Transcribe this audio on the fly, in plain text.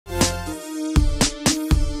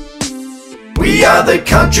We are the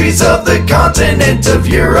countries of the continent of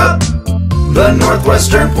Europe, the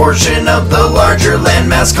northwestern portion of the larger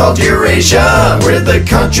landmass called Eurasia. We're the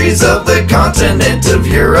countries of the continent of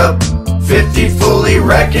Europe, 50 fully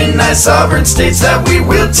recognized sovereign states that we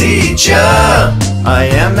will teach ya. I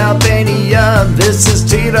am Albania, this is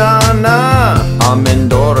Tirana. I'm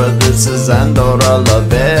Andorra, this is Andorra la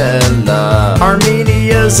Vella.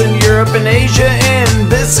 Armenia's in Europe and Asia, and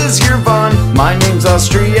this is Yerevan. My name's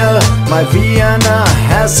Austria, my Vienna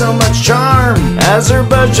has so much charm.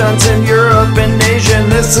 Azerbaijan's in Europe and Asia,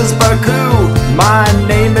 and this is Baku. My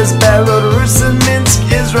name is Belarus, and Minsk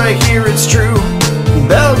is right here, it's true.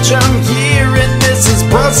 Belgium here, and this is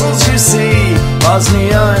Brussels, you see.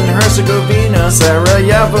 Bosnia and Herzegovina,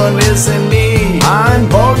 Sarajevo is in me. I'm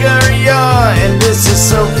Bulgaria, and this is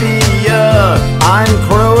Sofia. I'm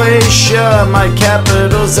Croatia, my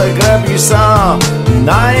capital's Zagreb, you saw. And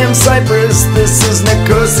I am Cyprus, this is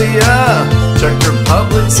Nicosia. Czech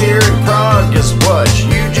Republic's here in Prague, is what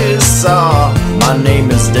you just saw. My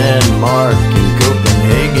name is Denmark, and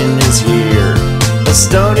Copenhagen is here.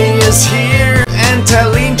 Estonia's here, and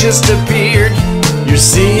Tallinn just appeared. You're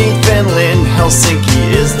seeing Finland,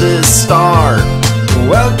 Helsinki is the star.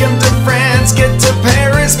 Welcome to France, get to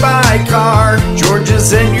Paris by car.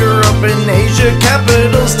 Georgia's in Europe and Asia,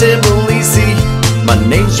 capital's Tbilisi. My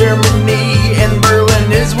name's Germany, and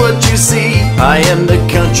Berlin is what you see. I am the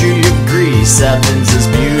country of Greece, Athens is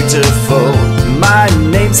beautiful. My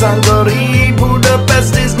name's Hungary,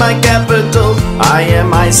 Budapest is my capital. I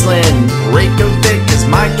am Iceland, Reykjavik is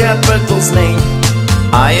my capital's name.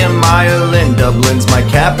 I am Ireland, Dublin's my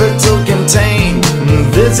capital contained.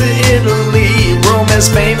 Visit Italy, Rome has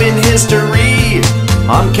fame in history.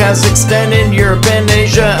 I'm Kazakhstan in Europe and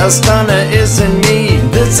Asia, Astana is in me.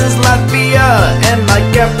 This is Latvia, and my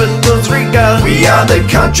capital's Riga. We are the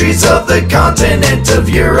countries of the continent of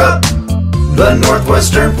Europe, the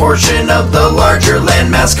northwestern portion of the larger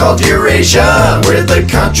landmass called Eurasia. We're the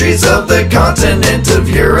countries of the continent of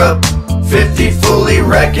Europe, 50 fully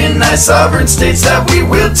recognized sovereign states that we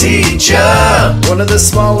will teach ya. One of the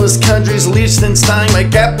smallest countries, Liechtenstein, my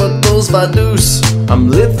capital's Vaduz. I'm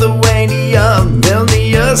Lithuania,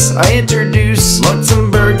 Vilnius, I introduce.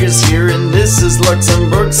 Luxembourg is here, and this is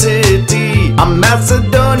Luxembourg City. I'm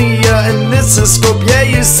Macedonia, and this is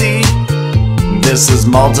Skopje, you see. This is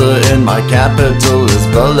Malta, and my capital is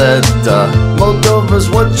Valletta. Moldova's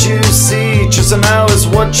what you see, Chisinau is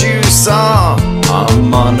what you saw. I'm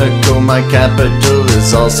Monaco, my capital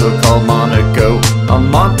is also called Monaco. I'm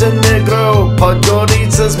Montenegro,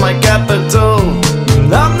 Podgorica's my capital.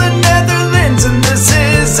 I'm the Netherlands, and this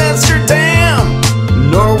is Amsterdam.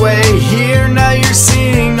 Norway here, now you're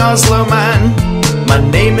seeing Oslo, man. My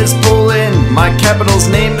name is Poland, my capital's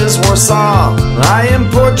name is Warsaw. I am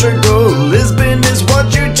Portugal, Lisbon is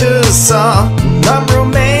what you just saw. I'm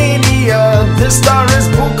Romania, this star is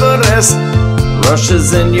Bucharest.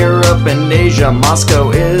 Russia's in Europe and Asia,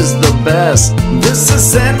 Moscow is the best. This is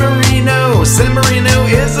San Marino, San Marino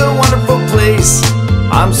is a wonderful place.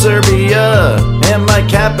 I'm Serbia, and my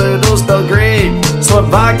capital's Belgrade.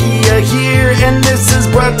 Slovakia here, and this is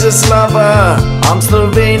Bratislava. I'm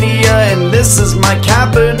Slovenia, and this is my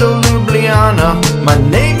capital, Ljubljana. My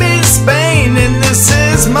name is Spain, and this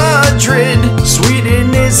is Madrid.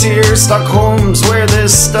 Sweden is here, Stockholm's where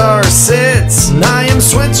this star sits. And I am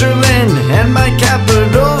Switzerland, and my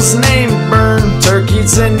capital's named Bern.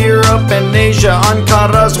 Turkey's in Europe and Asia,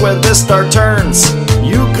 Ankara's where this star turns.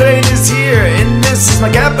 Ukraine is here, and this is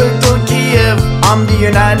my capital, Kiev. I'm the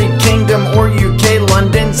United Kingdom or UK,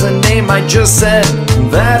 London's the name I just said.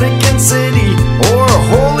 Vatican City or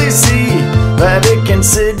Holy See. Vatican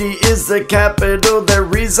City is the capital that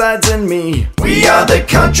resides in me. We are the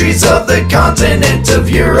countries of the continent of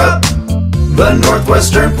Europe, the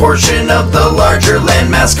northwestern portion of the larger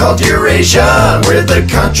landmass called Eurasia. We're the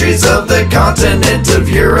countries of the continent of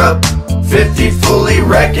Europe, 50 fully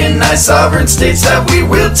recognized sovereign states that we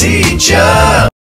will teach ya.